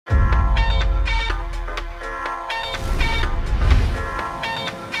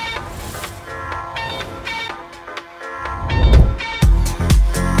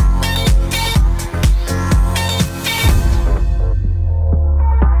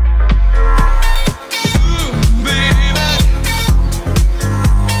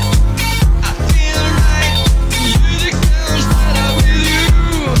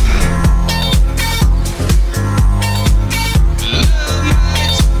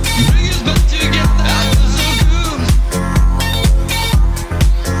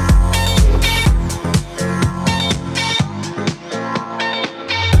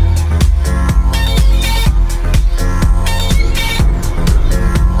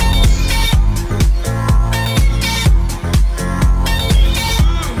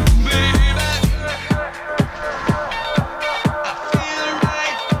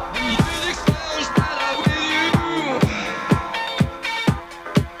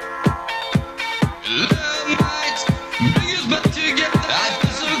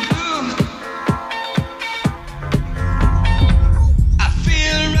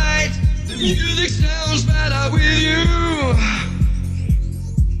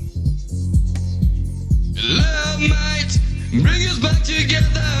bring us back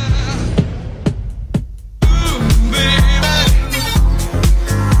together. Ooh, baby,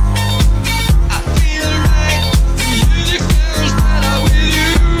 I feel right. The music sounds better with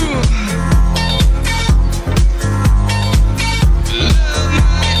you. Love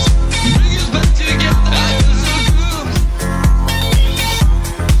nights bring us back together. I feel so good.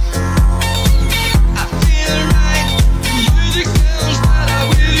 I feel right. The music sounds better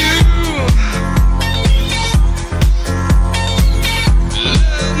with you. Love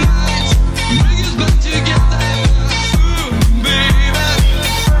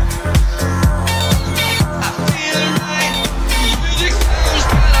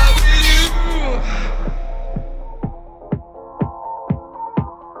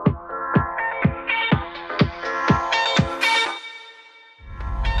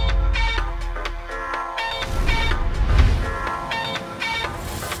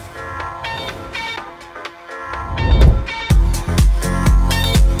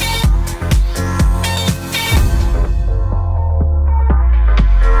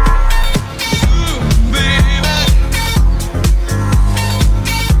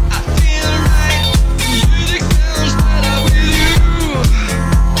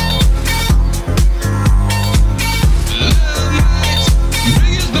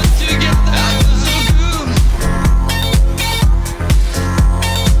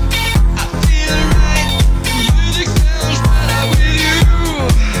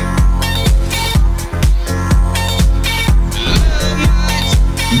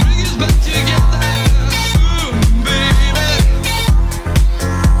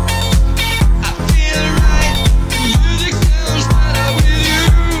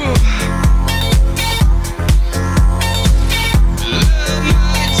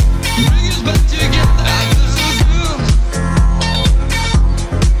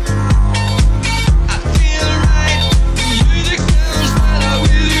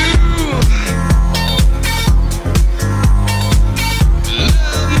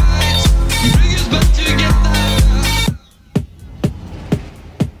nights bring us back together.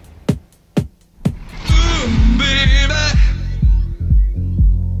 Ooh, baby,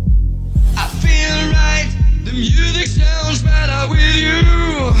 I feel right. The music sounds better with you.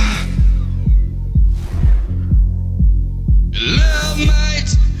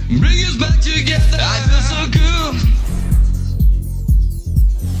 Bring us back together. I feel so good.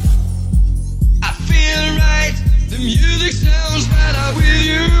 I feel right. The music sounds better with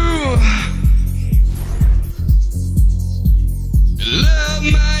you. Love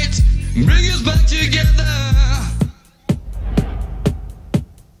might bring us back together.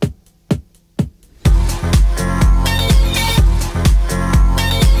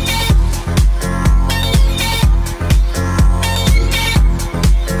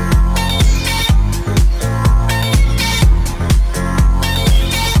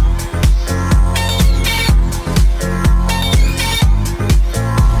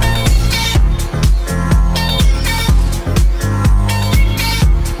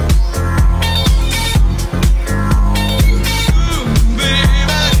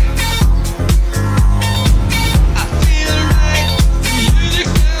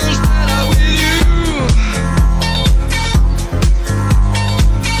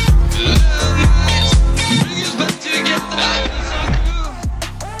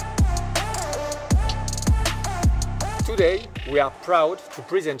 Today, we are proud to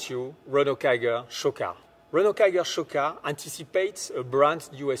present you Renault KIGER show car. Renault KIGER show car anticipates a brand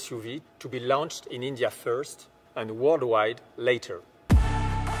new SUV to be launched in India first and worldwide later.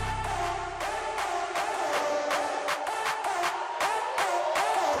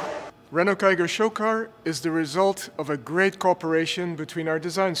 Renault KIGER show car is the result of a great cooperation between our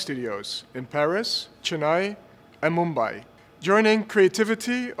design studios in Paris, Chennai, and Mumbai. Joining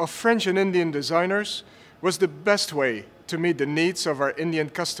creativity of French and Indian designers was the best way to meet the needs of our Indian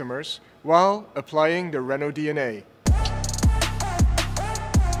customers while applying the Renault DNA.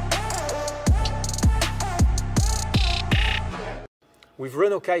 With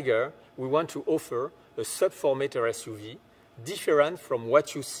Renault KIGER, we want to offer a sub-4-meter SUV different from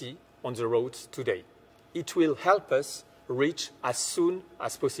what you see on the roads today. It will help us reach as soon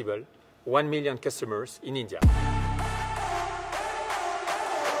as possible 1 million customers in India.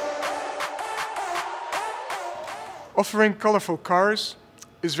 Offering colorful cars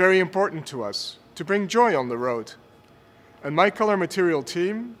is very important to us to bring joy on the road. And my color material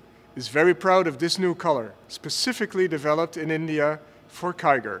team is very proud of this new color, specifically developed in India for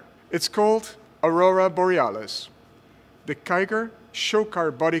KIGER. It's called Aurora Borealis. The KIGER show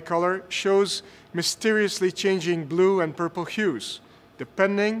car body color shows mysteriously changing blue and purple hues,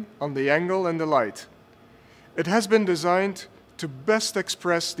 depending on the angle and the light. It has been designed to best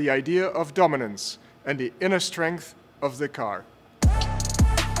express the idea of dominance and the inner strength of the car.